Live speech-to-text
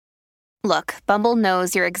Look, Bumble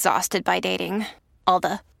knows you're exhausted by dating. All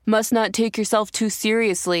the, must not take yourself too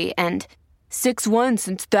seriously, and 6'1"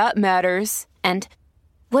 since that matters. And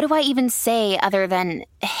what do I even say other than,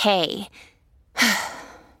 hey?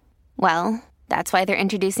 Well, that's why they're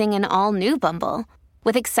introducing an all-new Bumble,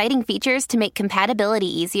 with exciting features to make compatibility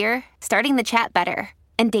easier, starting the chat better,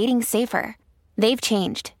 and dating safer. They've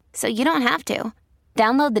changed, so you don't have to.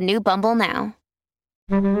 Download the new Bumble now.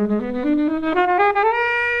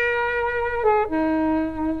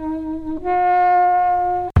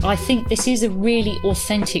 I think this is a really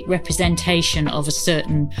authentic representation of a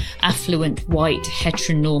certain affluent, white,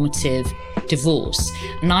 heteronormative divorce.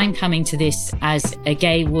 And I'm coming to this as a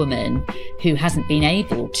gay woman who hasn't been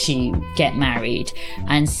able to get married.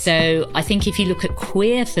 And so I think if you look at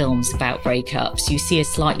queer films about breakups, you see a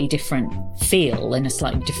slightly different feel and a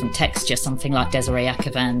slightly different texture, something like Desiree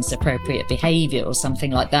Akhavan's Appropriate Behaviour or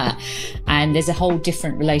something like that. And there's a whole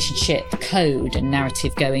different relationship code and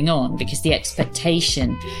narrative going on, because the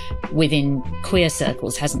expectation within queer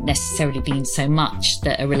circles hasn't necessarily been so much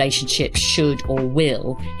that a relationship should or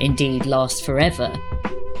will indeed last forever.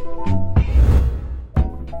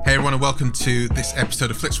 Hey everyone, and welcome to this episode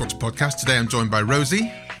of FlixWatcher Podcast. Today I'm joined by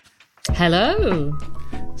Rosie. Hello.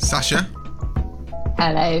 Sasha.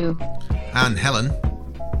 Hello. And Helen.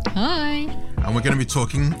 Hi. And we're going to be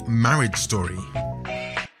talking Marriage Story.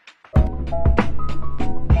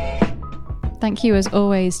 Thank you, as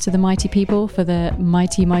always, to the mighty people for the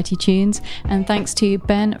mighty, mighty tunes. And thanks to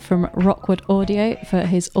Ben from Rockwood Audio for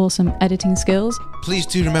his awesome editing skills. Please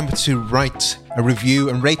do remember to write a review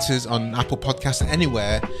and rate us on Apple Podcasts and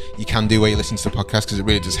anywhere you can do where you listen to the podcast, because it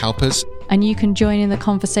really does help us. And you can join in the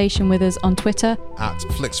conversation with us on Twitter at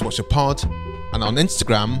FlixWatcherPod and on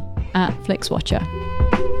Instagram at FlixWatcher.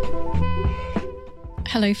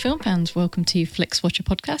 Hello film fans, welcome to FlixWatcher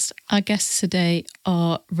Podcast. Our guests today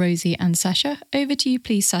are Rosie and Sasha. Over to you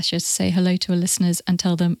please, Sasha, to say hello to our listeners and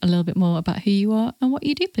tell them a little bit more about who you are and what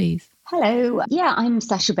you do, please. Hello. Yeah, I'm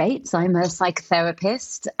Sasha Bates. I'm a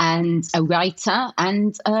psychotherapist and a writer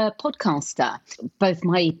and a podcaster. Both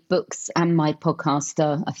my books and my podcast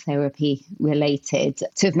are therapy related.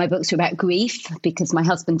 Two of my books are about grief because my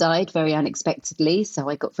husband died very unexpectedly. So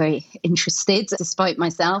I got very interested, despite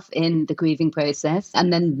myself, in the grieving process.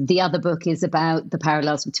 And then the other book is about the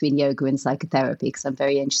parallels between yoga and psychotherapy, because I'm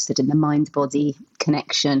very interested in the mind-body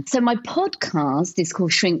connection. So my podcast is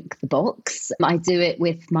called Shrink the Box. I do it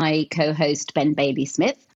with my co-host Ben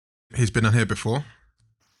Bailey-Smith. He's been on here before.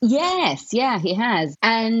 Yes, yeah, he has.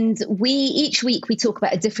 And each week we talk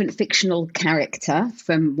about a different fictional character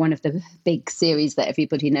from one of the big series that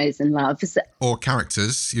everybody knows and loves. Or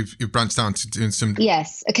characters. You've branched out to doing some.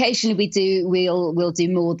 Yes, occasionally we'll do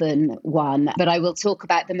more than one, but I will talk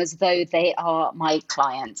about them as though they are my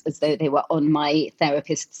client, as though they were on my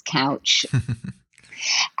therapist's couch.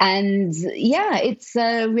 And yeah, it's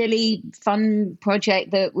a really fun project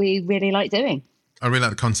that we really like doing. I really like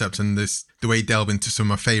the concept and the way you delve into some of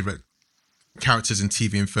my favourite characters in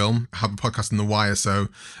TV and film. I have a podcast on The Wire, so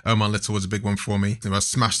Omar Little was a big one for me. I was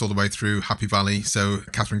smashed all the way through Happy Valley, so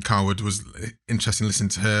Catherine Carwood was interesting listening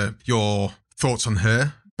to her, your thoughts on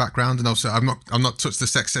her background. And also I've not touched the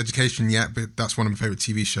Sex Education yet, but that's one of my favourite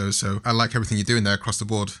TV shows, so I like everything you're doing there across the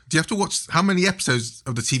board. Do you have to watch, how many episodes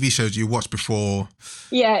of the TV shows do you watch before?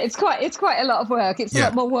 Yeah, it's quite a lot of work. It's a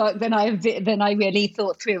lot more work than I really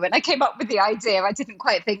thought through. When I came up with the idea, I didn't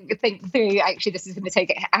quite think through, actually, this is going to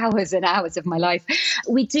take hours and hours of my life.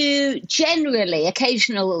 We do generally,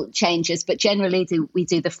 occasional changes, but generally we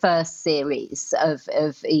do the first series of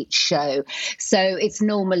each show. So it's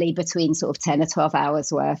normally between sort of 10 or 12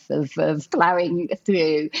 hours worth of plowing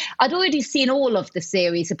through. I'd already seen all of the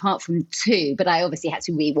series apart from two, but I obviously had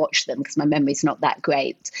to rewatch them because my memory's not that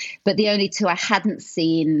great. But the only two I hadn't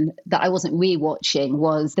seen that I wasn't rewatching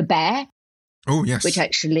was The Bear. Oh, yes. Which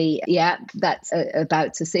actually, yeah, that's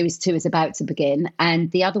series 2 is about to begin. And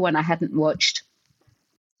the other one I hadn't watched.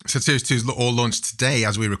 So series 2 is all launched today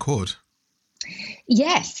as we record.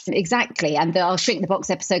 Yes, exactly. And our Shrink the Box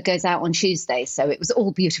episode goes out on Tuesday. So it was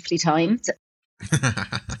all beautifully timed.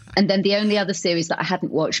 And then the only other series that I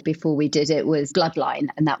hadn't watched before we did it was Bloodline,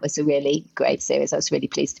 and that was a really great series. I was really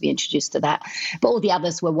pleased to be introduced to that. But all the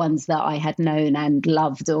others were ones that I had known and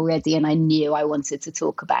loved already, and I knew I wanted to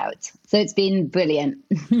talk about. So it's been brilliant.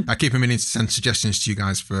 I keep meaning to send suggestions to you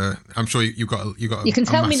guys for. I'm sure you got. You can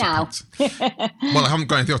tell me now. Well, I haven't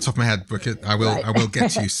got anything off the top of my head, but I will. Right. I will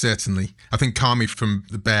get to you certainly. I think Carmi from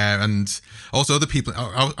The Bear, and also other people.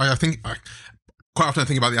 I think. Quite often I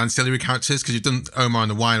think about the ancillary characters, because you've done Omar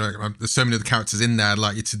and The Wire. There's so many other characters in there I'd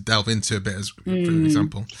like you to delve into a bit, as for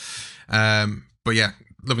example. But yeah,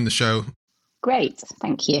 loving the show. Great,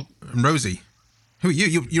 thank you. And Rosie, who are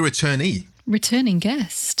you? You're a returnee. Returning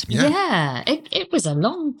guest. Yeah. It was a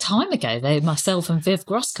long time ago. Myself and Viv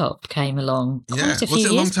Groskop came along. Was it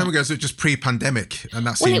a long time ago? So just pre-pandemic, and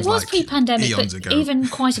that seems it was like pre-pandemic, eons but ago. even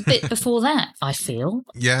quite a bit before that, I feel.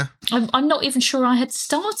 Yeah. I'm not even sure I had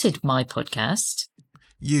started my podcast.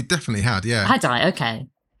 You definitely had, yeah. Had I? Okay.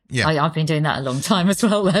 Yeah. I've been doing that a long time as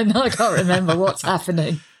well then. I can't remember what's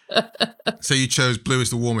happening. So you chose blue as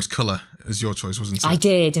the warmest colour as your choice, wasn't it? I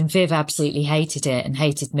did, and Viv absolutely hated it and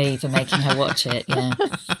hated me for making her watch it, yeah.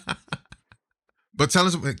 But tell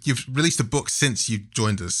us, you've released a book since you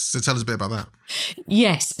joined us, so tell us a bit about that.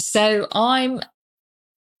 Yes, so I'm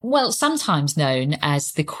sometimes known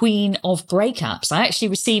as the Queen of Breakups. I actually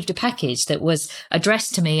received a package that was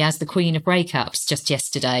addressed to me as the Queen of Breakups just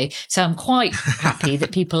yesterday. So I'm quite happy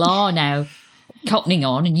that people are now cottoning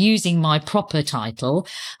on and using my proper title.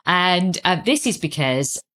 And this is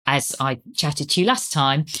because, as I chatted to you last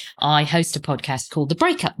time, I host a podcast called The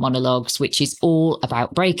Breakup Monologues, which is all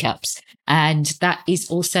about breakups. And that is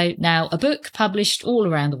also now a book published all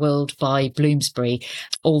around the world by Bloomsbury.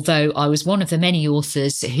 Although I was one of the many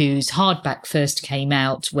authors whose hardback first came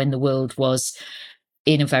out when the world was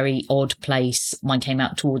in a very odd place. Mine came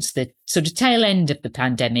out towards the sort of tail end of the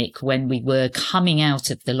pandemic when we were coming out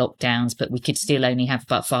of the lockdowns, but we could still only have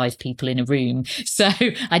about 5 people in a room. So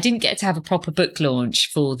I didn't get to have a proper book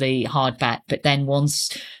launch for the hardback. But then once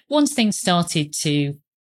things started to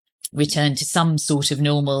return to some sort of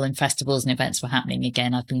normal and festivals and events were happening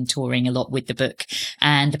again, I've been touring a lot with the book,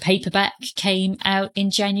 and the paperback came out in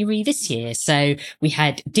January this year. So we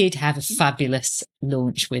did have a fabulous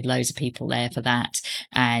launch with loads of people there for that.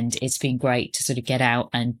 And it's been great to sort of get out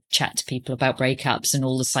and chat to people about breakups and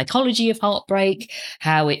all the psychology of heartbreak,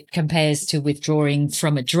 how it compares to withdrawing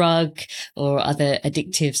from a drug or other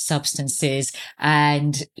addictive substances,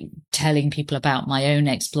 and telling people about my own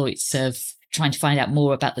exploits of trying to find out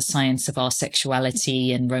more about the science of our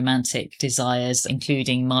sexuality and romantic desires,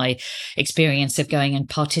 including my experience of going and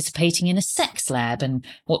participating in a sex lab and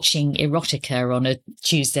watching erotica on a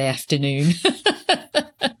Tuesday afternoon.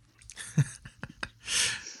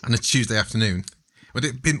 On a Tuesday afternoon? Would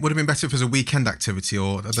it have been better if it was a weekend activity,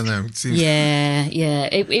 or I don't know? It seems... Yeah.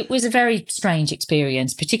 It was a very strange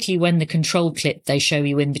experience, particularly when the control clip they show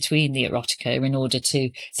you in between the erotica in order to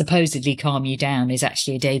supposedly calm you down is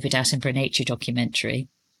actually a David Attenborough nature documentary.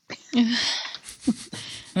 I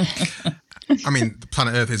mean,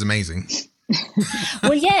 planet Earth is amazing.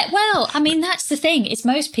 I mean, that's the thing. It's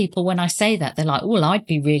most people, when I say that, they're like, well, I'd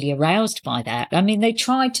be really aroused by that. I mean, they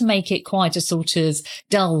tried to make it quite a sort of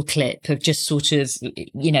dull clip of just sort of,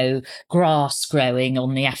 grass growing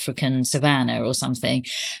on the African savannah or something.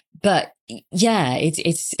 But yeah,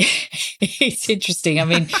 it's it's interesting. I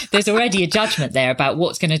mean, there's already a judgment there about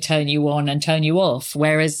what's going to turn you on and turn you off,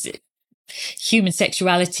 whereas human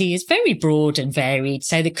sexuality is very broad and varied.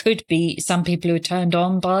 So there could be some people who are turned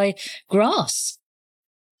on by grass.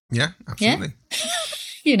 Yeah, absolutely.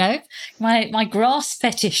 Yeah. My grass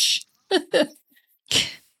fetish.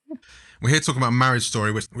 We're here talking about a marriage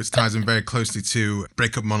story, which ties in very closely to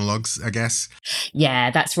breakup monologues, I guess.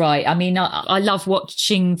 Yeah, that's right. I mean, I love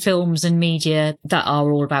watching films and media that are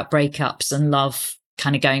all about breakups and love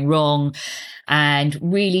kind of going wrong, and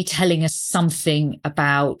really telling us something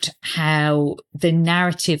about how the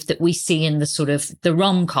narrative that we see in the sort of the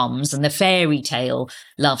rom-coms and the fairy tale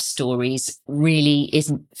love stories really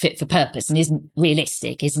isn't fit for purpose and isn't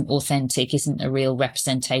realistic, isn't authentic, isn't a real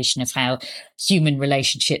representation of how human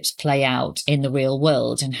relationships play out in the real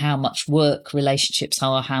world, and how much work relationships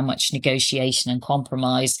are, how much negotiation and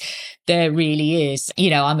compromise there really is.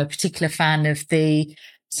 I'm a particular fan of the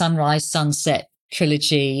Sunrise, Sunset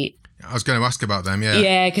trilogy. I was going to ask about them, yeah.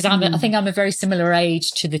 Yeah, because I think I'm a very similar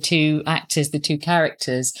age to the two actors, the two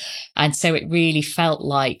characters. And so it really felt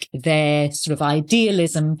like their sort of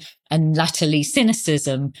idealism and latterly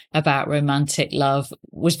cynicism about romantic love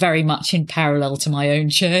was very much in parallel to my own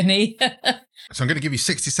journey. So I'm going to give you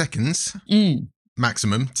 60 seconds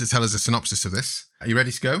maximum to tell us a synopsis of this. Are you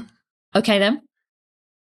ready to go? Okay, then.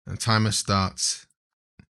 And timer starts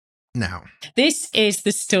now. This is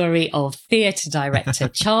the story of theatre director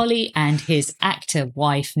Charlie and his actor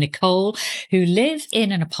wife Nicole, who live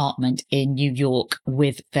in an apartment in New York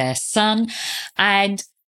with their son. And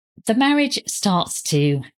the marriage starts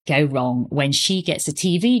to go wrong when she gets a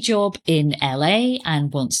TV job in LA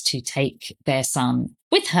and wants to take their son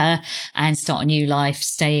with her and start a new life,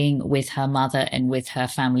 staying with her mother and with her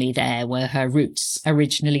family there where her roots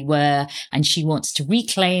originally were. And she wants to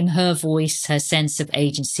reclaim her voice, her sense of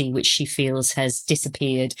agency, which she feels has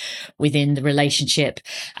disappeared within the relationship.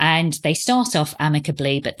 And they start off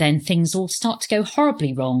amicably, but then things all start to go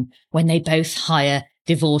horribly wrong when they both hire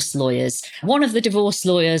divorce lawyers. One of the divorce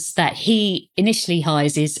lawyers that he initially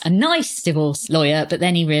hires is a nice divorce lawyer, but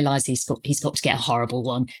then he realizes he's got to get a horrible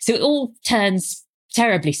one. So it all turns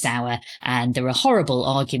terribly sour and there are horrible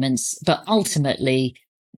arguments, but ultimately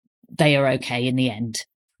they are okay in the end.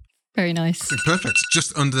 Very nice. Perfect.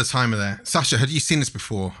 Just under the timer there. Sasha, had you seen this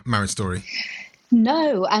before, Marriage Story?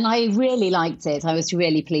 No, and I really liked it. I was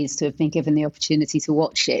really pleased to have been given the opportunity to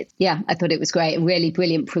watch it. Yeah, I thought it was great. A really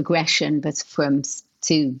brilliant progression, but from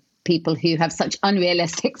two people who have such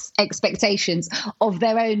unrealistic expectations of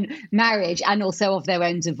their own marriage and also of their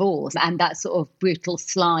own divorce, and that sort of brutal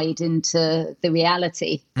slide into the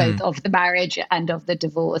reality both of the marriage and of the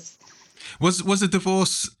divorce. Was the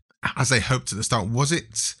divorce, as they hoped at the start, was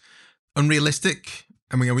it unrealistic?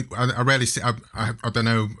 I mean, I rarely see, I don't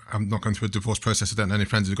know, I'm not going through a divorce process, I don't know any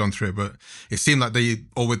friends who've gone through it, but it seemed like they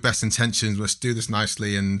all with best intentions, let's do this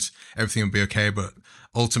nicely and everything will be okay, but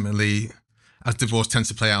ultimately, as divorce tends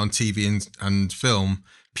to play out on TV and film,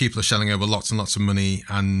 people are shelling over lots and lots of money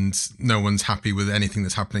and no one's happy with anything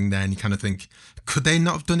that's happening there. And you kind of think, could they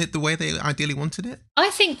not have done it the way they ideally wanted it?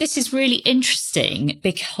 I think this is really interesting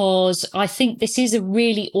because I think this is a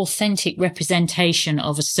really authentic representation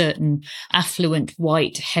of a certain affluent,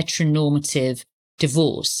 white, heteronormative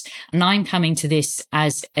divorce. And I'm coming to this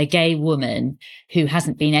as a gay woman who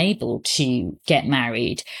hasn't been able to get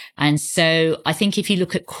married. And so I think if you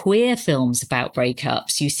look at queer films about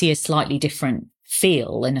breakups, you see a slightly different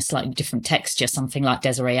feel and a slightly different texture, something like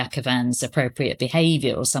Desiree Akhavan's Appropriate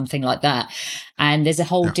Behavior or something like that. And there's a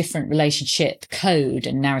whole different relationship code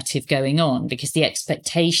and narrative going on because the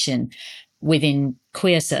expectation within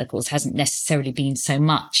queer circles hasn't necessarily been so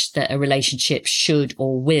much that a relationship should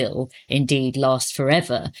or will indeed last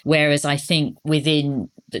forever. Whereas I think within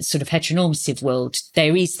the sort of heteronormative world,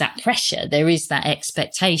 there is that pressure, there is that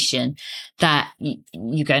expectation that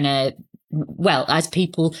you're going to, well, as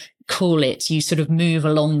people call it, you sort of move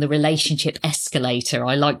along the relationship escalator.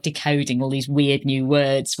 I like decoding all these weird new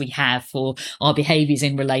words we have for our behaviours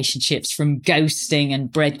in relationships, from ghosting and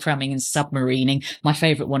breadcrumbing and submarining. My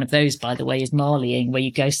favourite one of those, by the way, is Marleying, where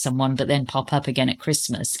you ghost someone but then pop up again at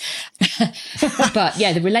Christmas. But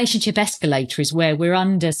yeah, the relationship escalator is where we're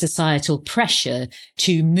under societal pressure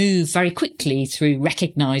to move very quickly through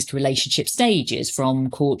recognised relationship stages, from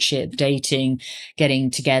courtship, dating, getting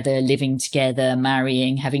together, living together,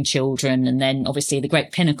 marrying, having children. And then obviously the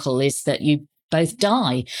great pinnacle is that you both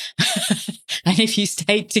die. And if you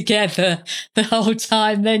stayed together the whole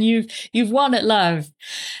time, then you've won at love.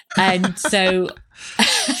 And so,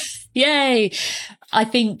 yay. I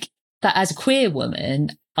think that as a queer woman,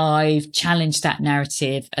 I've challenged that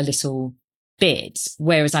narrative a little bit.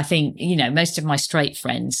 Whereas I think, most of my straight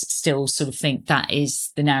friends still sort of think that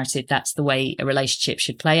is the narrative. That's the way a relationship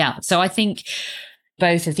should play out. So I think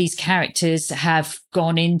both of these characters have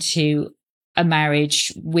gone into a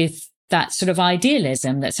marriage with that sort of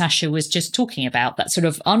idealism that Sasha was just talking about, that sort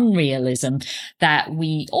of unrealism that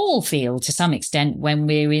we all feel to some extent when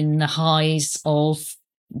we're in the highs of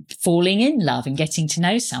falling in love and getting to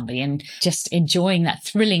know somebody and just enjoying that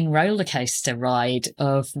thrilling roller coaster ride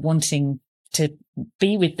of wanting to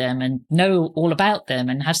be with them and know all about them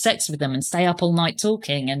and have sex with them and stay up all night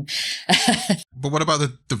talking. And but what about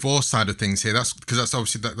the divorce side of things here? That's because that's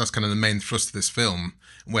obviously that's kind of the main thrust of this film,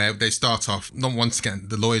 where they start off not wanting to get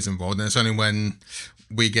the lawyers involved, and it's only when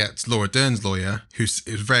we get Laura Dern's lawyer, who's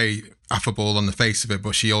very affable on the face of it,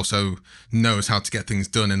 but she also knows how to get things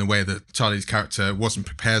done in a way that Charlie's character wasn't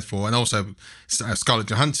prepared for, and also Scarlett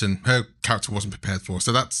Johansson, her character wasn't prepared for.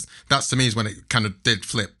 So that's to me is when it kind of did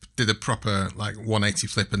a proper 180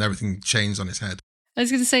 flip and everything changed on its head. I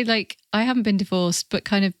was going to say, I haven't been divorced, but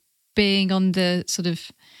kind of being on the sort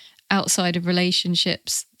of outside of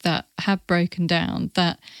relationships that have broken down,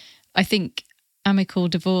 that I think amicable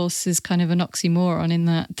divorce is kind of an oxymoron in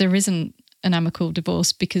that there isn't an amicable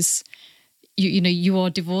divorce, because you are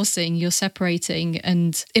divorcing, you're separating,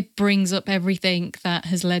 and it brings up everything that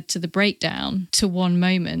has led to the breakdown to one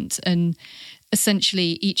moment. And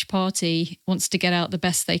essentially each party wants to get out the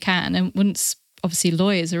best they can. And once obviously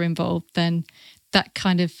lawyers are involved, then that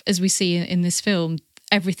kind of, as we see in this film,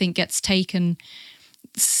 everything gets taken.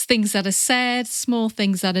 Things that are said, small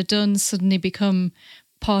things that are done suddenly become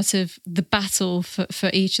part of the battle for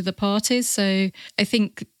each of the parties. So I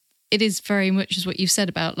think it is very much as what you've said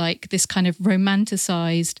about like this kind of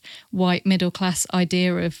romanticized white middle class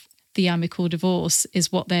idea of the amicable divorce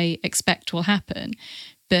is what they expect will happen.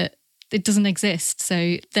 But it doesn't exist.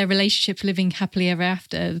 So their relationship living happily ever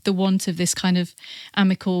after, the want of this kind of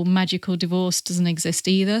amicable, magical divorce doesn't exist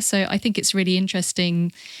either. So I think it's really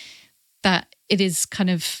interesting that it is kind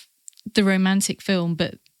of the romantic film,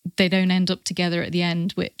 but they don't end up together at the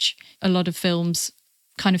end, which a lot of films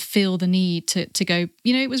kind of feel the need to go,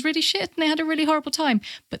 you know, it was really shit and they had a really horrible time,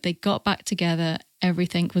 but they got back together.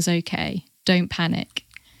 Everything was okay. Don't panic.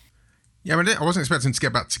 Yeah, I wasn't expecting to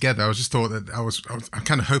get back together. I was just thought that I'm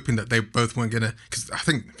kind of hoping that they both weren't going to, because I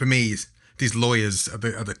think for me, these lawyers are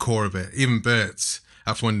the core of it. Even Bert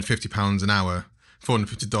at £450 an hour,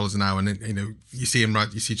 $450 an hour, and you know, you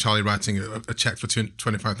see Charlie writing a check for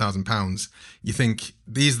 £25,000. You think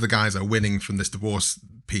these are the guys that are winning from this divorce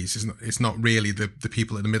piece. It's not really the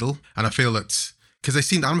people in the middle. And I feel that because they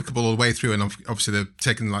seemed amicable all the way through, and obviously they're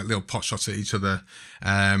taking like little pot shots at each other,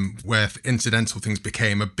 where incidental things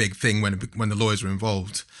became a big thing when the lawyers were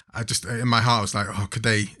involved. I just, in my heart, I was like, oh,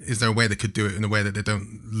 is there a way they could do it in a way that they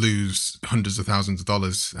don't lose hundreds of thousands of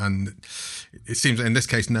dollars? And it seems that in this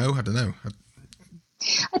case, no, I don't know.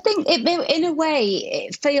 I think in a way,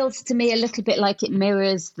 it feels to me a little bit like it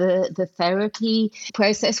mirrors the therapy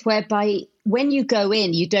process, whereby when you go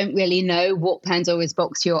in, you don't really know what Pandora's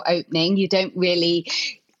box you're opening. You don't really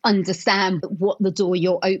understand what the door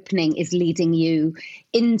you're opening is leading you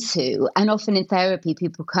into. And often in therapy,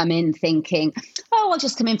 people come in thinking, oh, I'll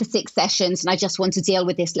just come in for 6 sessions and I just want to deal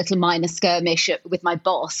with this little minor skirmish with my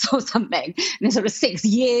boss or something. And then sort of 6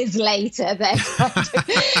 years later, they're kind of,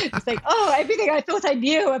 it's like, oh, everything I thought I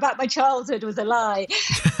knew about my childhood was a lie.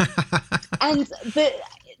 And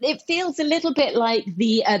it feels a little bit like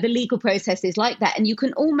the legal process is like that. And you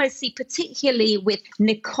can almost see, particularly with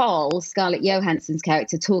Nicole, Scarlett Johansson's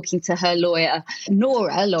character, talking to her lawyer,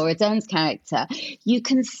 Laura Dern's character, you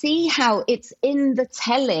can see how it's in the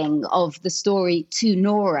telling of the story to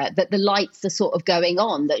Nora that the lights are sort of going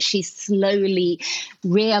on, that she's slowly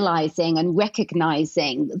realizing and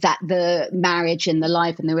recognizing that the marriage and the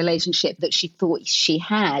life and the relationship that she thought she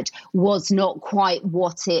had was not quite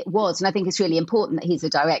what it was. And I think it's really important that he's a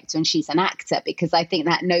director and she's an actor, because I think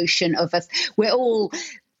that notion of us, we're all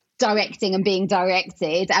directing and being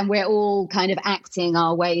directed, and we're all kind of acting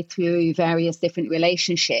our way through various different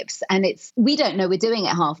relationships, and we don't know we're doing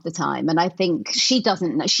it half the time. And I think she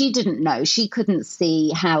didn't know, she couldn't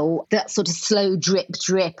see how that sort of slow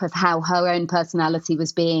drip of how her own personality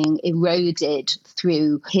was being eroded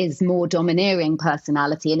through his more domineering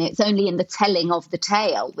personality. And it's only in the telling of the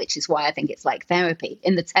tale, which is why I think it's like therapy,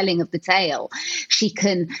 in the telling of the tale, she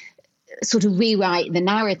can sort of rewrite the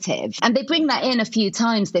narrative. And they bring that in a few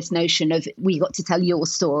times, this notion of we got to tell your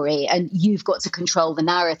story and you've got to control the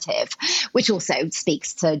narrative, which also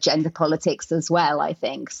speaks to gender politics as well, I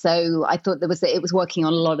think. So I thought it was working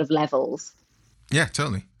on a lot of levels. Yeah,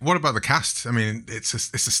 totally. What about the cast? I mean, it's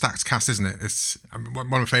a stacked cast, isn't it? One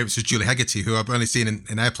of my favourites is Julie Hegarty, who I've only seen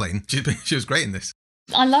in Airplane. She was great in this.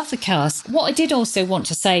 I love the cast. What I did also want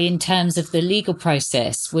to say in terms of the legal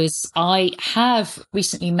process was I have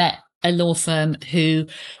recently met a law firm who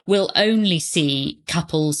will only see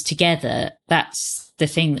couples together. That's the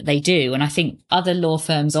thing that they do. And I think other law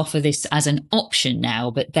firms offer this as an option now,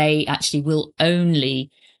 but they actually will only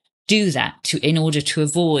do that in order to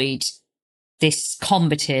avoid this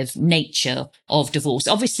combative nature of divorce.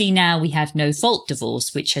 Obviously, now we have no fault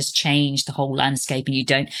divorce, which has changed the whole landscape, and you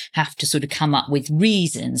don't have to sort of come up with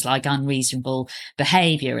reasons like unreasonable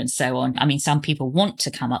behaviour and so on. I mean, some people want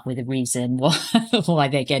to come up with a reason why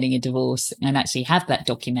they're getting a divorce and actually have that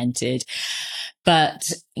documented.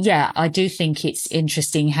 But yeah, I do think it's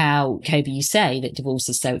interesting how, Kobe, you say that divorce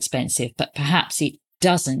is so expensive, but perhaps it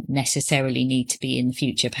doesn't necessarily need to be in the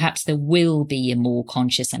future. Perhaps there will be a more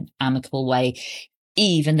conscious and amicable way,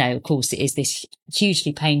 even though, of course, it is this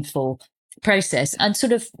hugely painful process. And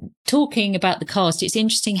sort of talking about the cast, it's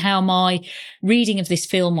interesting how my reading of this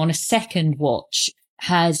film on a second watch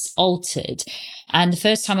has altered. And the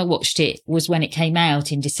first time I watched it was when it came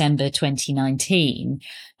out in December 2019.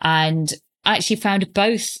 And I actually found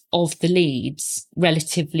both of the leads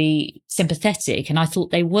relatively sympathetic, and I thought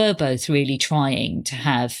they were both really trying to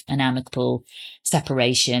have an amicable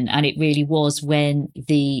separation. And it really was when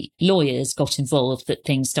the lawyers got involved that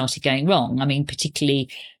things started going wrong. I mean, particularly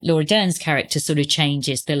Laura Dern's character sort of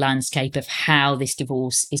changes the landscape of how this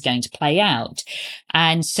divorce is going to play out.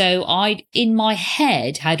 And so I, in my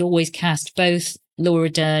head, had always cast both Laura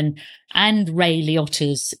Dern and Ray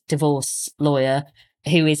Liotta's divorce lawyer,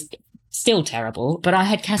 who is still terrible, but I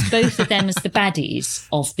had cast both of them as the baddies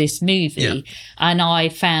of this movie. Yeah. And I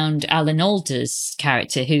found Alan Alda's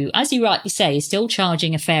character, who, as you rightly say, is still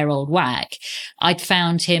charging a fair old whack. I'd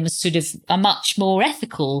found him as sort of a much more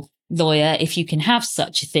ethical lawyer, if you can have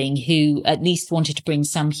such a thing, who at least wanted to bring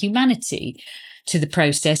some humanity to the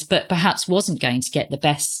process, but perhaps wasn't going to get the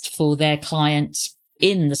best for their client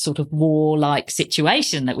in the sort of war-like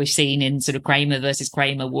situation that we've seen in sort of Kramer versus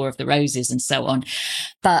Kramer, War of the Roses and so on.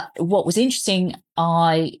 But what was interesting,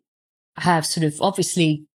 I have sort of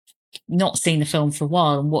obviously not seen the film for a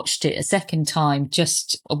while and watched it a second time,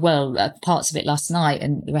 parts of it last night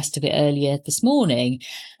and the rest of it earlier this morning.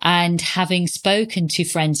 And having spoken to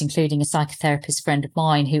friends, including a psychotherapist friend of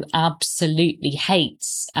mine who absolutely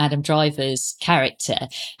hates Adam Driver's character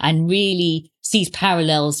and really sees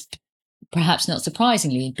parallels, perhaps not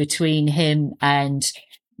surprisingly, between him and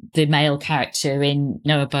the male character in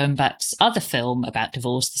Noah Baumbach's other film about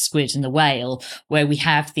divorce, The Squid and the Whale, where we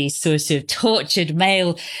have these sort of tortured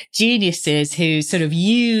male geniuses who sort of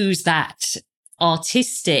use that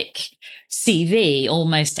artistic CV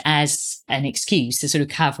almost as an excuse to sort of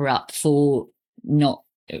cover up for not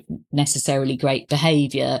necessarily great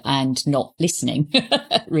behaviour and not listening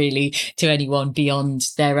really to anyone beyond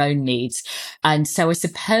their own needs. And so I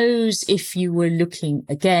suppose if you were looking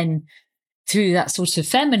again through that sort of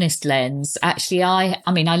feminist lens, actually, I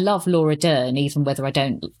love Laura Dern, even whether I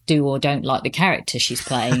don't like the character she's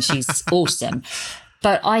playing. She's awesome.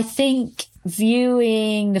 But I think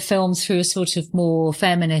viewing the film through a sort of more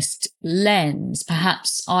feminist lens,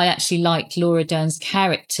 perhaps I actually liked Laura Dern's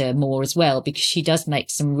character more as well, because she does make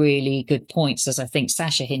some really good points, as I think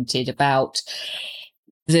Sasha hinted, about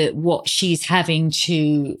what she's having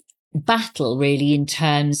to battle really in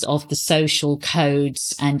terms of the social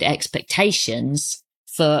codes and expectations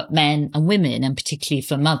for men and women, and particularly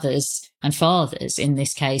for mothers and fathers in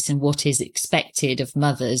this case, and what is expected of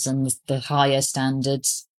mothers and the higher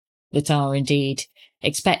standards that are indeed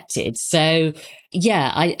expected. So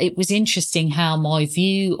it was interesting how my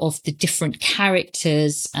view of the different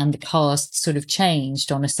characters and the cast sort of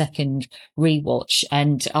changed on a second rewatch.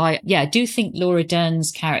 And I do think Laura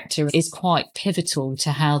Dern's character is quite pivotal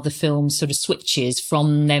to how the film sort of switches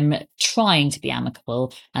from them trying to be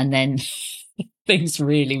amicable and then things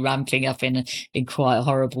really ramping up in quite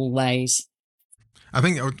horrible ways. I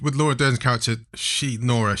think with Laura Dern's character,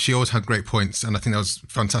 Nora, she always had great points, and I think that was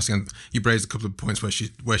fantastic. And you raised a couple of points where she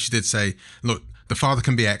did say, look, the father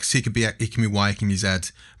can be X, he can be Y, he can be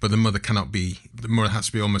Z, but the mother cannot be. The mother has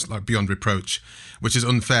to be almost like beyond reproach, which is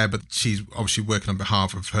unfair. But she's obviously working on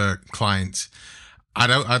behalf of her client.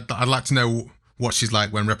 I'd like to know what she's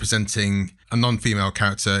like when representing a non-female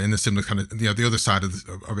character in a similar kind of, the other side of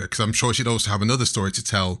it, because I'm sure she'd also have another story to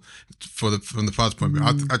tell from the father's point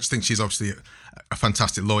of view. I just think she's obviously a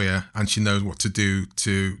fantastic lawyer, and she knows what to do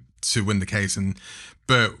to win the case. And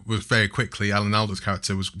Bert was very quickly, Alan Alda's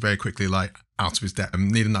character was very quickly like out of his depth,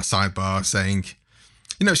 needing that sidebar, saying,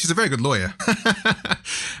 she's a very good lawyer.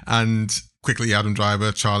 And quickly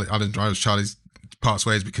Charlie's parts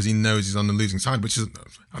ways because he knows he's on the losing side, which is,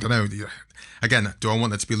 I don't know. Again, do I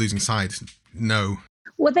want there to be a losing side? No.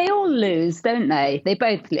 Well, they all lose, don't they?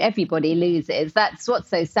 Everybody loses. That's what's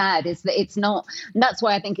so sad, is that it's not, that's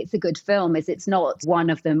why I think it's a good film, is it's not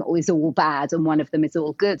one of them is all bad and one of them is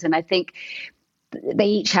all good. And I think they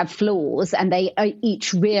each have flaws, and they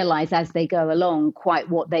each realize as they go along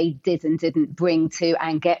quite what they did and didn't bring to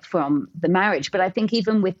and get from the marriage. But I think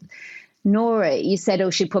even with Nora, you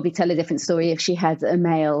said, she'd probably tell a different story if she had a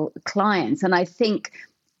male client. And I think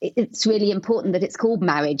it's really important that it's called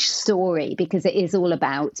Marriage Story, because it is all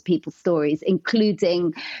about people's stories,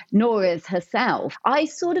 including Nora's herself. I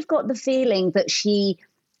sort of got the feeling that she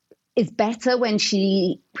is better when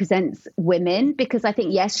she presents women, because I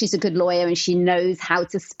think, yes, she's a good lawyer and she knows how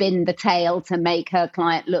to spin the tale to make her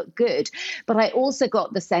client look good. But I also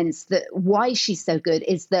got the sense that why she's so good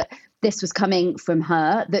is that this was coming from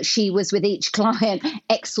her, that she was with each client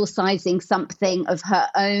exorcising something of her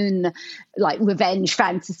own, like revenge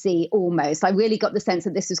fantasy almost. I really got the sense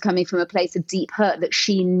that this was coming from a place of deep hurt that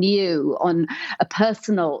she knew on a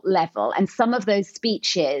personal level. And some of those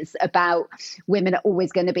speeches about women are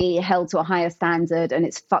always going to be held to a higher standard and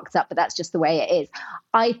it's fucked up, but that's just the way it is.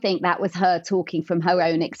 I think that was her talking from her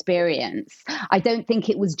own experience. I don't think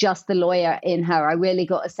it was just the lawyer in her. I really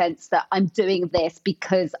got a sense that I'm doing this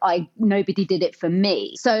because nobody did it for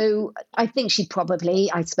me. So I think she probably,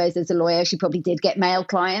 I suppose as a lawyer, she probably did get male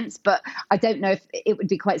clients, but I don't know if it would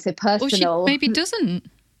be quite so personal. Or she maybe doesn't.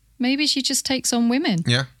 Maybe she just takes on women.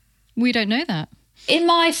 Yeah. We don't know that. In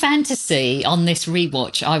my fantasy on this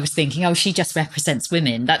rewatch, I was thinking, oh, she just represents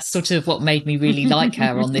women. That's sort of what made me really like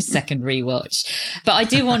her on this second rewatch. But I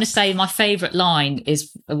do want to say my favourite line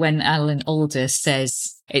is when Alan Alda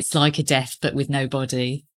says, it's like a death, but with no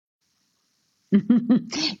body.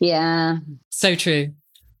 Yeah. So true.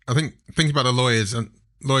 I think thinking about the lawyers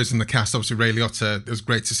in the cast, obviously Ray Liotta, it was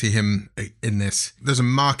great to see him in this. There's a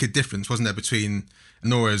marked difference, wasn't there, between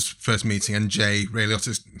Nora's first meeting and Ray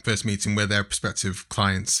Liotta's first meeting with their prospective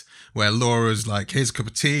clients, where Laura's like, here's a cup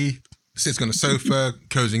of tea, sits on a sofa,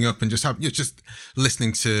 cozying up and just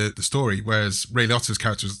listening to the story, whereas Ray Liotta's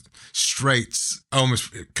character was straight. I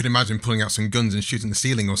almost could imagine pulling out some guns and shooting the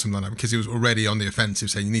ceiling or something like that, because he was already on the offensive,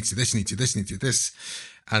 saying you need to do this, you need to do this, you need to do this,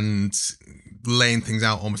 and laying things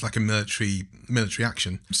out almost like a military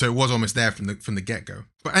action. So it was almost there from the get-go.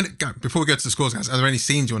 But before we go to the scores, guys, are there any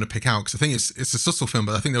scenes you want to pick out? Because I think it's a subtle film,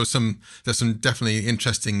 but I think there's some definitely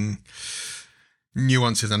interesting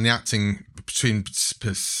nuances, and the acting between,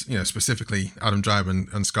 specifically Adam Driver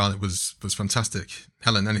and Scarlett was fantastic.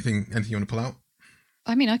 Helen, anything you want to pull out?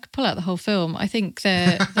 I mean, I could pull out the whole film. I think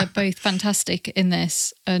they're both fantastic in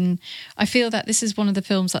this. And I feel that this is one of the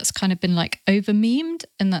films that's kind of been like over-memed,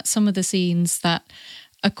 and that some of the scenes that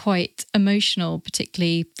are quite emotional,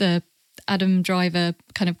 particularly the Adam Driver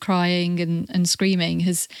kind of crying and screaming,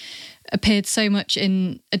 has appeared so much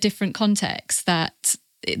in a different context that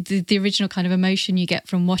the original kind of emotion you get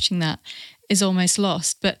from watching that is almost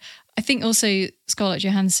lost. But I think also Scarlett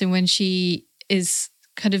Johansson, when she is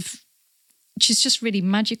she's just really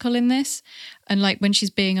magical in this. And like when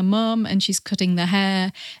she's being a mum and she's cutting the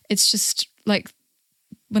hair, it's just like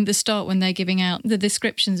when they're giving out the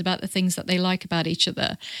descriptions about the things that they like about each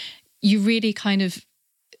other, you really kind of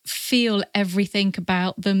feel everything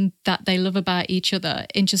about them that they love about each other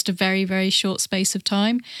in just a very, very short space of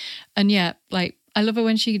time. And yeah, like I love her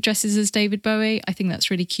when she dresses as David Bowie. I think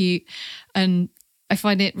that's really cute. And I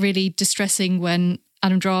find it really distressing when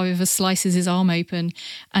Adam Driver slices his arm open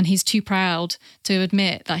and he's too proud to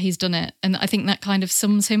admit that he's done it. And I think that kind of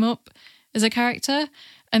sums him up as a character.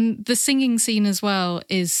 And the singing scene as well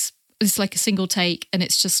is like a single take, and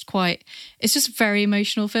it's just a very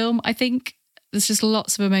emotional film. I think there's just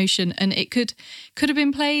lots of emotion, and it could have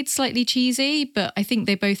been played slightly cheesy, but I think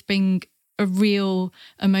they both bring a real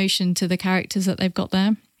emotion to the characters that they've got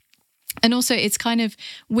there. And also it's kind of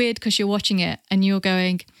weird because you're watching it and you're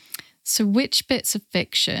going, so which bits are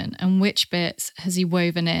fiction and which bits has he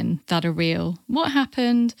woven in that are real? What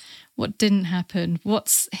happened? What didn't happen?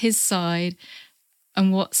 What's his side?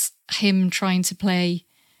 And what's him trying to play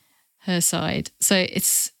her side? So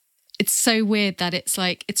it's so weird that it's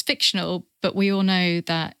like, it's fictional, but we all know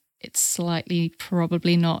that it's slightly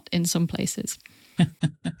probably not in some places.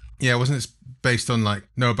 Yeah, wasn't it based on like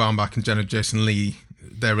Noah Baumbach and Jenna Jason Leigh,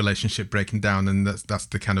 their relationship breaking down, and that's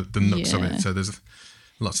the kind of the nuts of it. So there's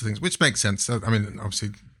lots of things, which makes sense. I mean,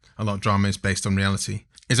 obviously, a lot of drama is based on reality.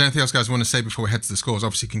 Is there anything else, guys, want to say before we head to the scores?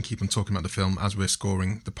 Obviously, you can keep on talking about the film as we're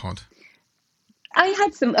scoring the pod. I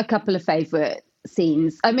had a couple of favourite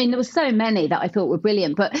scenes. I mean, there were so many that I thought were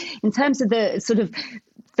brilliant, but in terms of the sort of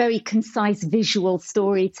very concise visual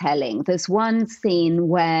storytelling, there's one scene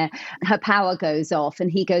where her power goes off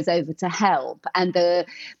and he goes over to help, and the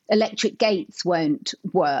electric gates won't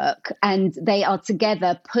work, and they are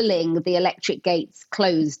together pulling the electric gates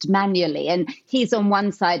closed manually, and he's on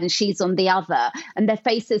one side and she's on the other, and their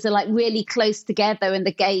faces are like really close together and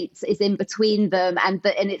the gate is in between them, and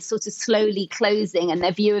it's sort of slowly closing, and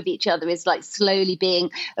their view of each other is like slowly being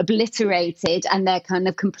obliterated, and they're kind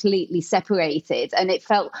of completely separated. And it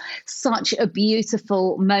felt such a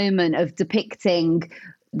beautiful moment of depicting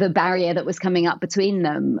the barrier that was coming up between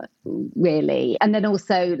them, really. And then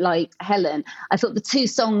also, like Helen, I thought the two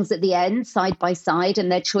songs at the end, side by side, and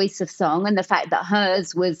their choice of song, and the fact that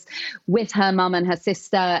hers was with her mum and her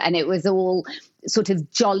sister, and it was all sort of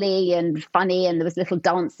jolly and funny, and there was little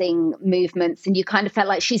dancing movements, and you kind of felt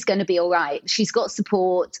like she's going to be all right. She's got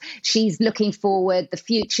support. She's looking forward. The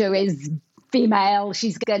future is female.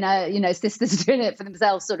 She's gonna, sisters doing it for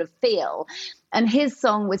themselves sort of feel. And his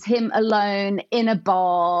song was him alone in a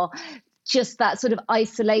bar, just that sort of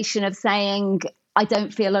isolation of saying, I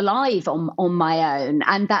don't feel alive on my own.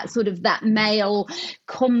 And that sort of that male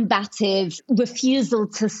combative refusal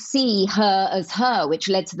to see her as her, which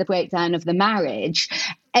led to the breakdown of the marriage,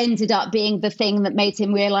 ended up being the thing that made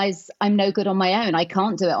him realize, I'm no good on my own. I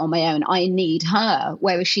can't do it on my own. I need her,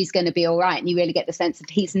 whereas she's going to be all right. And you really get the sense that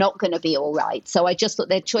he's not going to be all right. So I just thought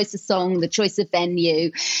their choice of song, the choice of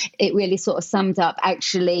venue, it really sort of summed up,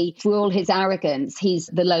 actually, for all his arrogance, he's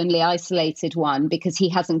the lonely, isolated one because he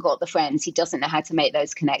hasn't got the friends. He doesn't know how to make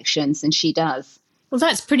those connections, and she does. Well,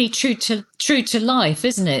 that's pretty true to life,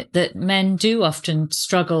 isn't it? That men do often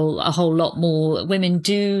struggle a whole lot more. Women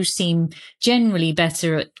do seem generally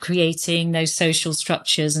better at creating those social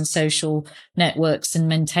structures and social networks and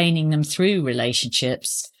maintaining them through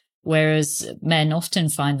relationships, whereas men often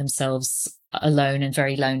find themselves alone and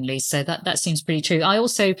very lonely. So that seems pretty true. I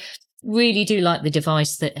also really do like the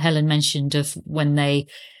device that Helen mentioned of when they,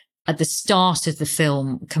 at the start of the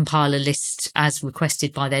film, compile a list, as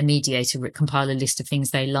requested by their mediator, compile a list of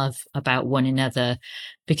things they love about one another,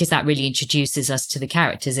 because that really introduces us to the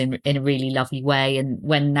characters in a really lovely way. And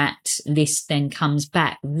when that list then comes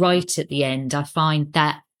back right at the end, I find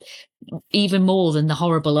that even more than the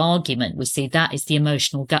horrible argument we see, that is the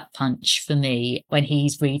emotional gut punch for me when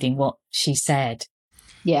he's reading what she said.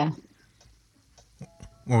 Yeah.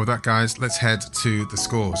 Well, with that, guys, let's head to the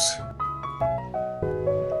scores.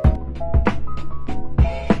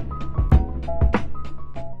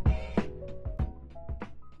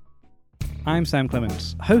 I'm Sam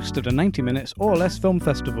Clements, host of the 90 Minutes or Less Film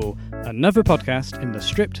Festival, another podcast in the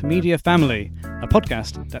Stripped Media family, a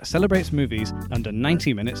podcast that celebrates movies under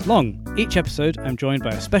 90 minutes long. Each episode, I'm joined by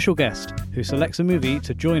a special guest who selects a movie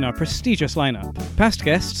to join our prestigious lineup. Past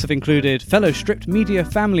guests have included fellow Stripped Media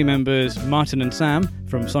family members Martin and Sam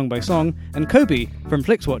from Song by Song, and Kobe from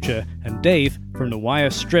FlixWatcher, and Dave from The Wire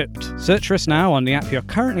Stripped. Search for us now on the app you're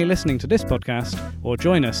currently listening to this podcast, or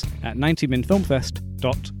join us at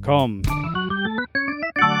 90minfilmfest.com.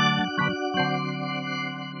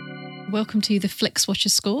 Welcome to the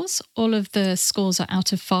FlixWatcher scores. All of the scores are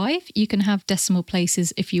out of 5. You can have decimal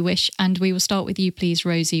places if you wish, and we will start with you, please,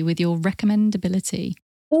 Rosie, with your recommendability.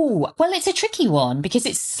 Oh, well, it's a tricky one because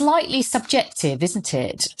it's slightly subjective, isn't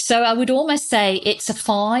it? So I would almost say it's a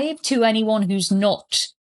 5 to anyone who's not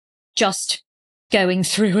just going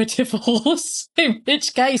through a divorce, in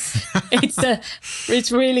which case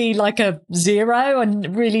it's really like a 0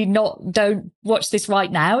 and really don't watch this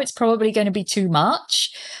right now. It's probably going to be too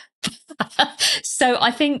much. So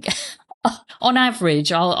I think on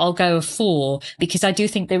average, I'll go a 4, because I do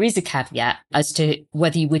think there is a caveat as to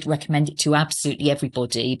whether you would recommend it to absolutely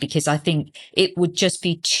everybody, because I think it would just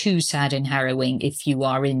be too sad and harrowing if you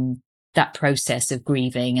are in that process of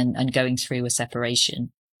grieving and going through a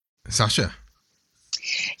separation. Sasha?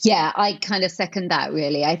 Yeah, I kind of second that,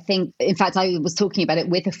 really. I think, in fact, I was talking about it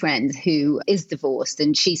with a friend who is divorced,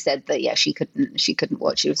 and she said that, yeah, she couldn't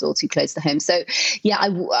watch. It was all too close to home. So, yeah,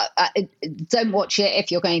 I don't watch it if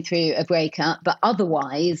you're going through a breakup. But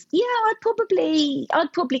otherwise, yeah, I'd probably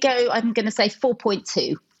go, I'm going to say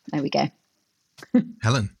 4.2. There we go.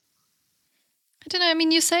 Helen? I don't know. I mean,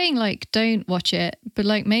 you're saying, like, don't watch it, but,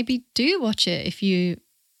 like, maybe do watch it if you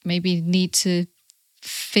maybe need to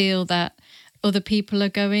feel that other people are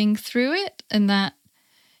going through it, and that,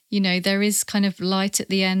 you know, there is kind of light at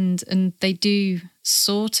the end, and they do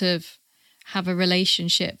sort of have a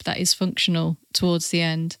relationship that is functional towards the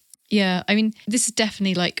end. Yeah, I mean, this is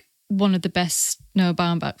definitely like one of the best Noah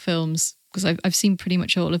Baumbach films, because I've seen pretty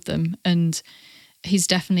much all of them, and he's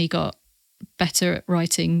definitely got better at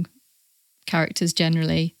writing characters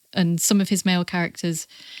generally, and some of his male characters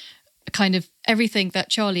are kind of everything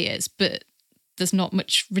that Charlie is, but there's not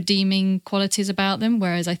much redeeming qualities about them,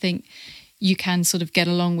 whereas I think you can sort of get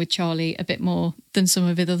along with Charlie a bit more than some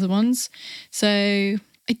of the other ones. So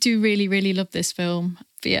I do really, really love this film.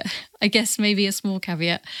 But yeah, I guess maybe a small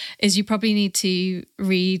caveat is you probably need to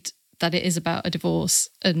read that it is about a divorce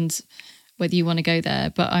and whether you want to go there,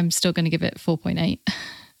 but I'm still going to give it 4.8.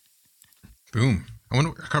 Boom. I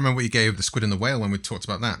can't remember what you gave The Squid and the Whale when we talked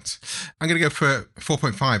about that. I'm going to go for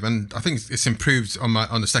 4.5, and I think it's improved on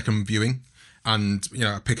the second viewing. And, you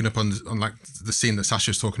know, picking up on like the scene that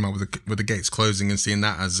Sasha was talking about with the gates closing, and seeing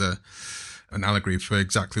that as an allegory for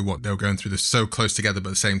exactly what they were going through. They're so close together, but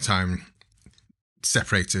at the same time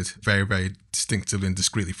separated very, very distinctively and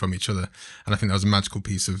discreetly from each other. And I think that was a magical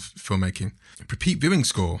piece of filmmaking. Repeat viewing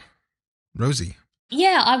score, Rosie.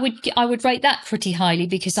 Yeah, I would rate that pretty highly,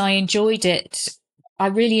 because I enjoyed it. I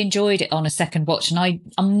really enjoyed it on a second watch, and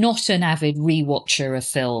I'm not an avid rewatcher of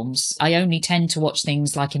films. I only tend to watch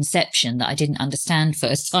things like Inception that I didn't understand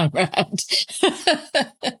first time round.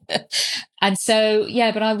 And so,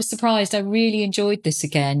 yeah, but I was surprised. I really enjoyed this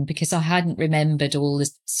again, because I hadn't remembered all the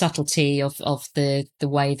subtlety of the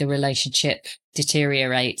way the relationship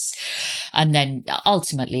deteriorates, and then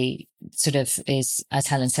ultimately sort of is, as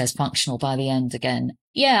Helen says, functional by the end again.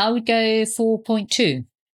 Yeah, I would go 4.2.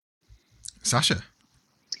 Sasha?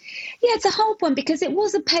 Yeah, it's a hard one because it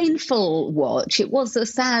was a painful watch. It was a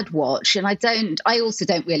sad watch. And I also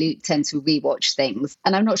don't really tend to rewatch things.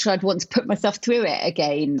 And I'm not sure I'd want to put myself through it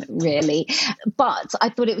again, really. But I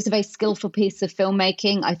thought it was a very skillful piece of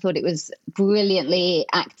filmmaking. I thought it was brilliantly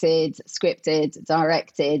acted, scripted,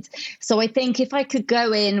 directed. So I think if I could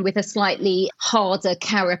go in with a slightly harder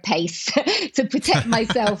carapace to protect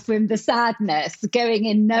myself from the sadness, going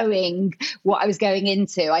in knowing what I was going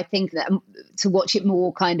into, I think that to watch it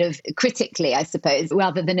more kind of critically, I suppose,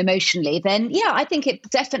 rather than emotionally, then yeah, I think it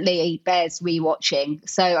definitely bears rewatching.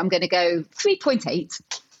 So I'm going to go 3.8.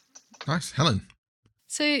 Nice. Helen?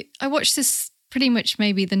 So I watched this pretty much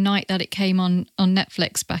maybe the night that it came on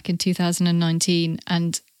Netflix back in 2019.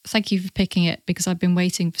 And thank you for picking it, because I've been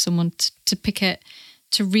waiting for someone to pick it,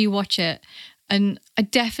 to rewatch it. And I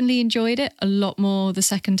definitely enjoyed it a lot more the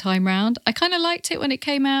second time round. I kind of liked it when it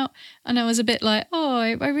came out, and I was a bit like, oh,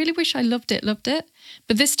 I really wish I loved it.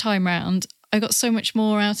 But this time round, I got so much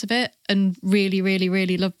more out of it and really, really,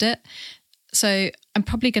 really loved it. So I'm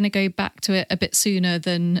probably going to go back to it a bit sooner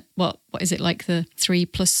than, what is it, like the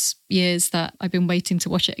 3+ years that I've been waiting to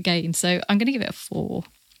watch it again. So I'm going to give it a 4.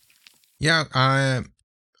 Yeah, I'm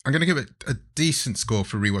going to give it a decent score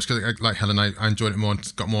for rewatch, because like Helen, I enjoyed it more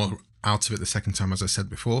and got more out of it the second time, as I said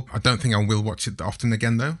before. I don't think I will watch it often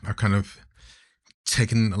again, though. I've kind of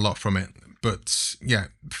taken a lot from it. But yeah,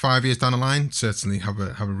 5 years down the line, certainly have a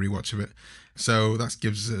rewatch of it. So that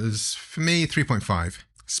gives us, for me, 3.5.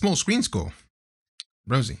 Small screen score.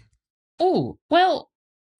 Rosie? Oh, well,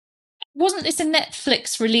 wasn't this a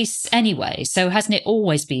Netflix release anyway? So hasn't it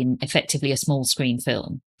always been effectively a small screen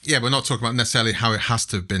film? Yeah, we're not talking about necessarily how it has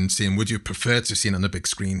to have been seen. Would you prefer to see it on the big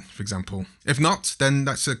screen, for example? If not, then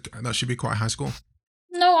that should be quite a high score.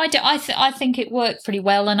 No, I think it worked pretty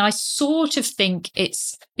well. And I sort of think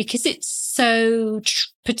it's because it's so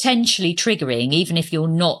potentially triggering, even if you're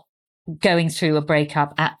not going through a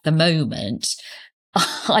breakup at the moment.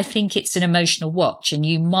 I think it's an emotional watch and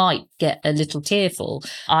you might get a little tearful.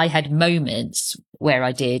 I had moments where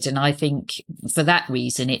I did, and I think for that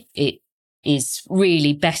reason it is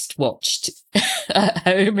really best watched at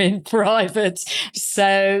home in private.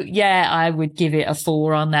 So yeah, I would give it a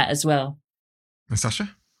 4 on that as well. And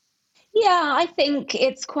Sasha? Yeah, I think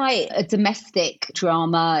it's quite a domestic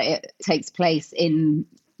drama. It takes place in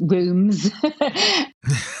rooms.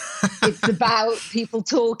 It's about people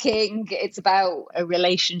talking. It's about a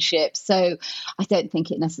relationship. So I don't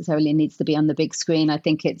think it necessarily needs to be on the big screen. I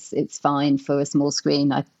think it's fine for a small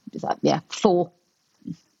screen. 4.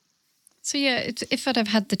 So yeah, if I'd have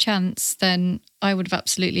had the chance, then I would have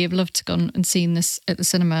absolutely have loved to gone and seen this at the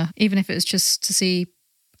cinema, even if it was just to see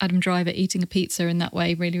Adam Driver eating a pizza in that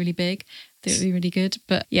way, really, really big. I think it would be really good.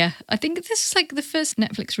 But yeah, I think this is like the first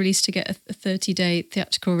Netflix release to get a 30-day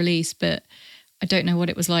theatrical release, but I don't know what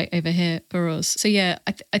it was like over here for us. So yeah,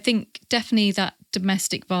 I think definitely that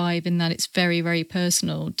domestic vibe in that it's very, very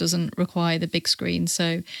personal doesn't require the big screen.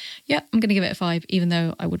 So yeah, I'm going to give it a 5, even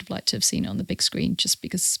though I would have liked to have seen it on the big screen just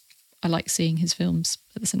because I like seeing his films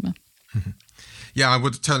at the cinema. Yeah, I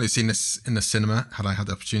would have totally seen this in the cinema had I had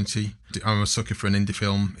the opportunity. I'm a sucker for an indie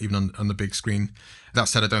film, even on the big screen. That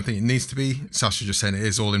said, I don't think it needs to be. Sasha just saying it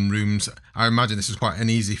is all in rooms. I imagine this is quite an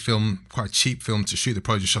easy film, quite a cheap film to shoot. They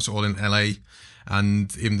probably just shot it all in LA,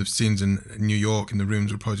 and even the scenes in New York and the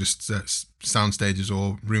rooms were probably just sound stages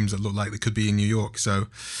or rooms that look like they could be in New York. So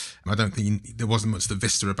I don't think there wasn't much the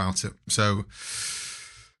vista about it. So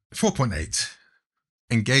 4.8.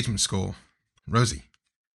 Engagement score. Rosie?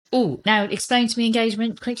 Oh, now explain to me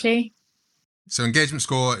engagement quickly. So engagement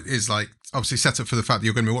score is like obviously set up for the fact that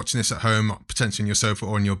you're going to be watching this at home, potentially on your sofa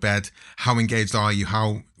or in your bed. How engaged are you?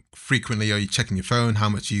 How frequently are you checking your phone? How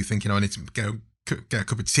much are you thinking, I need to go get a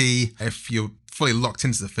cup of tea? If you're fully locked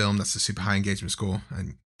into the film, that's a super high engagement score.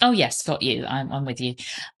 And oh, yes, got you. I'm with you.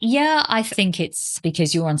 Yeah, I think it's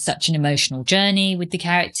because you're on such an emotional journey with the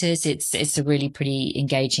characters. It's a really pretty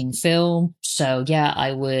engaging film. So, yeah,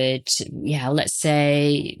 I would, let's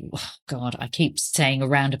say, oh God, I keep saying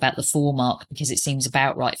around about the 4 mark because it seems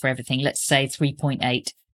about right for everything. Let's say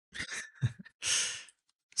 3.8.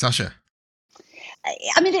 Sasha?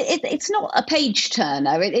 I mean, it's not a page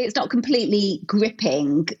turner. It's not completely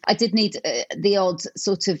gripping. I did need the odd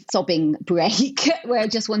sort of sobbing break where I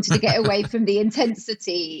just wanted to get away from the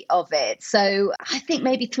intensity of it. So I think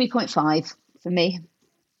maybe 3.5 for me.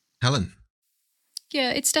 Helen?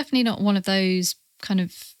 Yeah, it's definitely not one of those kind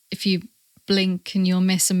of, if you blink and you'll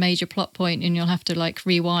miss a major plot point and you'll have to like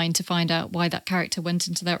rewind to find out why that character went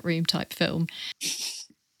into that room type film.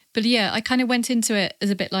 But yeah, I kind of went into it as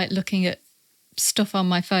a bit like looking at stuff on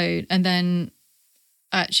my phone, and then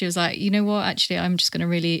actually was like, you know what, actually I'm just going to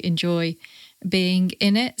really enjoy being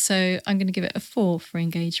in it. So I'm going to give it a 4 for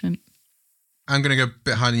engagement. I'm going to go a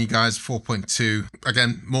bit higher than you guys, 4.2.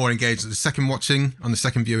 Again, more engaged on the second watching, on the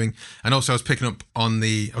second viewing. And also I was trying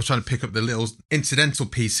to pick up the little incidental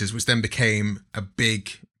pieces, which then became a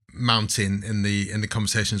big mountain in the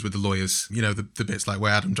conversations with the lawyers. You know, the bits like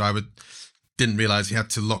where Adam Driver didn't realise he had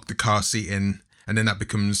to lock the car seat in. And then that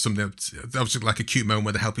becomes something that was like a cute moment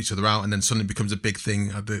where they help each other out, and then suddenly becomes a big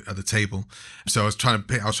thing at the table. So I was trying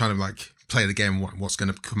to like play the game, what's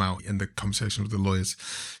going to come out in the conversation with the lawyers.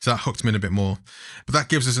 So that hooked me in a bit more. But that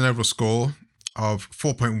gives us an overall score of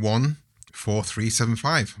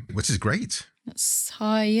 4.14375, which is great. That's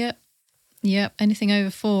high. Yep. Anything over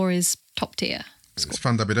 4 is top tier. It's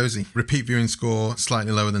fandabidosi. Repeat viewing score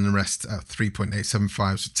slightly lower than the rest at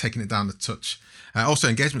 3.875, so taking it down a touch. Also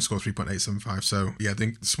engagement score 3.875. So yeah, I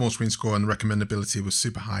think the small screen score and the recommendability was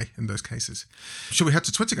super high in those cases. Should we head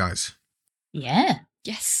to Twitter, guys? Yeah.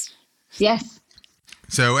 Yes.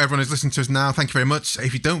 So everyone who's listening to us now, thank you very much.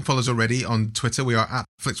 If you don't follow us already on Twitter, we are at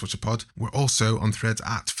FlixWatcherPod. We're also on Threads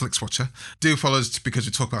at FlixWatcher. Do follow us because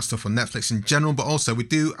we talk about stuff on Netflix in general, but also we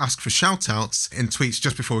do ask for shout-outs in tweets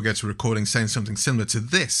just before we go to recording, saying something similar to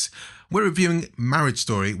this. We're reviewing Marriage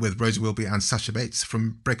Story with Rosie Wilby and Sasha Bates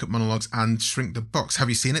from Breakup Monologues and Shrink the Box. Have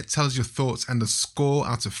you seen it? Tell us your thoughts and a score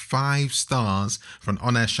out of 5 stars for an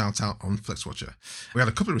on-air shout-out on FlixWatcher. We had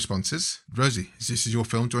a couple of responses. Rosie, this is your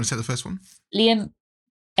film. Do you want to say the first one? Liam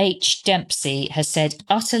H. Dempsey has said,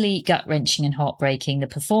 utterly gut-wrenching and heartbreaking. The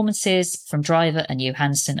performances from Driver and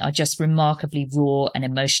Johansson are just remarkably raw and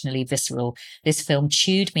emotionally visceral. This film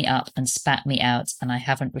chewed me up and spat me out, and I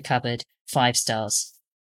haven't recovered. 5 stars.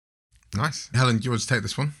 Nice. Helen, do you want to take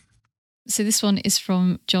this one? So this one is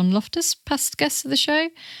from John Loftus, past guest of the show.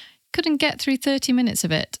 Couldn't get through 30 minutes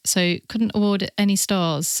of it, so couldn't award it any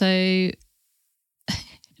stars. So...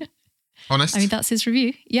 Honest? I mean, that's his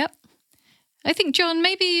review. Yep. I think, John,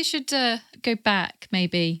 maybe you should go back,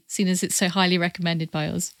 maybe, seeing as it's so highly recommended by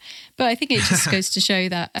us. But I think it just goes to show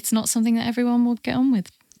that it's not something that everyone will get on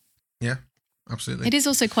with. Yeah, absolutely. It is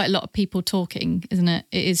also quite a lot of people talking, isn't it?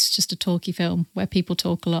 It is just a talky film where people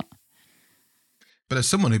talk a lot. But as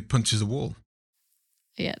someone who punches a wall.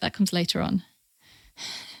 Yeah, that comes later on.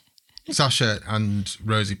 Sasha and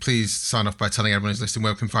Rosie, please sign off by telling everyone who's listening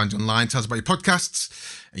where we can find you online. Tell us about your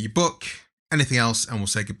podcasts, your book, anything else, and we'll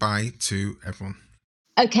say goodbye to everyone.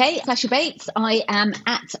 Okay, Sasha Bates. I am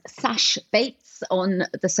at Sash Bates on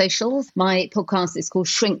the socials. My podcast is called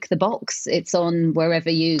Shrink the Box. It's on wherever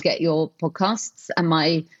you get your podcasts, and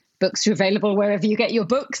my books are available wherever you get your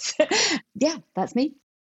books. Yeah, that's me.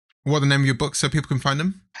 What are the name of your books so people can find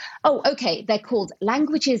them? Oh, okay. They're called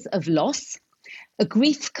Languages of Loss, A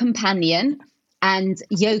Grief Companion, and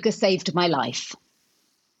Yoga Saved My Life.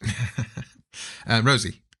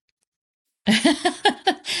 Rosie.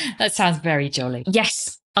 That sounds very jolly.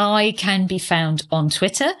 Yes, I can be found on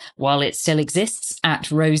Twitter while it still exists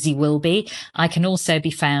at Rosie Wilby. I can also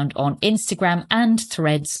be found on Instagram and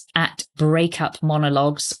Threads at Breakup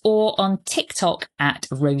Monologues, or on TikTok at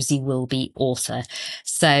Rosie Wilby Author.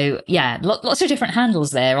 So yeah, lots of different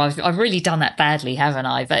handles there. I've really done that badly, haven't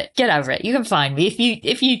I? But get over it. You can find me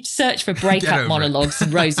if you search for Breakup Monologues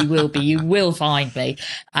and Rosie Wilby, you will find me.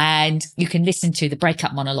 And you can listen to the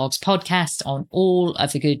Breakup Monologues podcast on all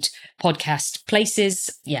of the good podcast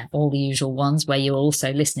places. Yeah, all the usual ones where you're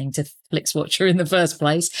also listening to FlixWatcher in the first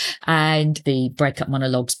place. And the Breakup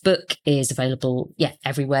Monologues book is available,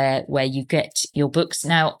 everywhere where you get your books.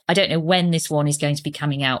 Now, I don't know when this one is going to be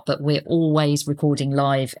coming out, but we're always recording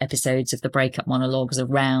live episodes of the Breakup Monologues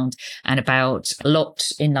around and about, a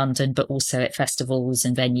lot in London, but also at festivals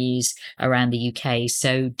and venues around the UK.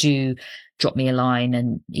 So do drop me a line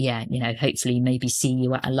and hopefully maybe see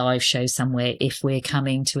you at a live show somewhere if we're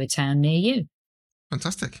coming to a town near you.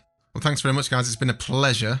 Fantastic. Well, thanks very much, guys. It's been a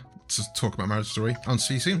pleasure to talk about Marriage Story. I'll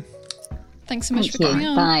see you soon. Thanks so much for coming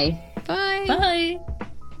on. Bye. Bye. Bye.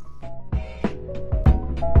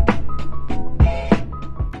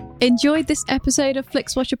 Enjoyed this episode of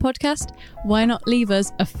FlixWatcher podcast? Why not leave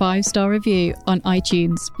us a 5-star review on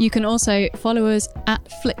iTunes? You can also follow us at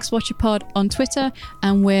FlixWatcherPod on Twitter,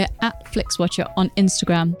 and we're at FlixWatcher on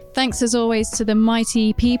Instagram. Thanks as always to the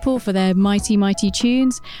mighty people for their mighty, mighty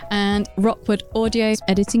tunes, and Rockwood Audio's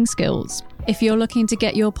editing skills. If you're looking to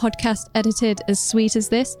get your podcast edited as sweet as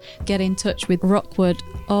this, get in touch with Rockwood,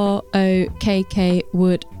 ROKK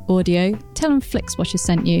Wood Audio. Tell them FlixWatcher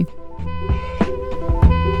sent you.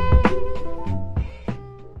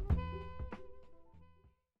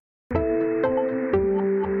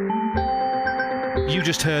 You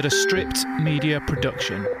just heard a Stripped Media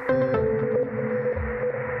production.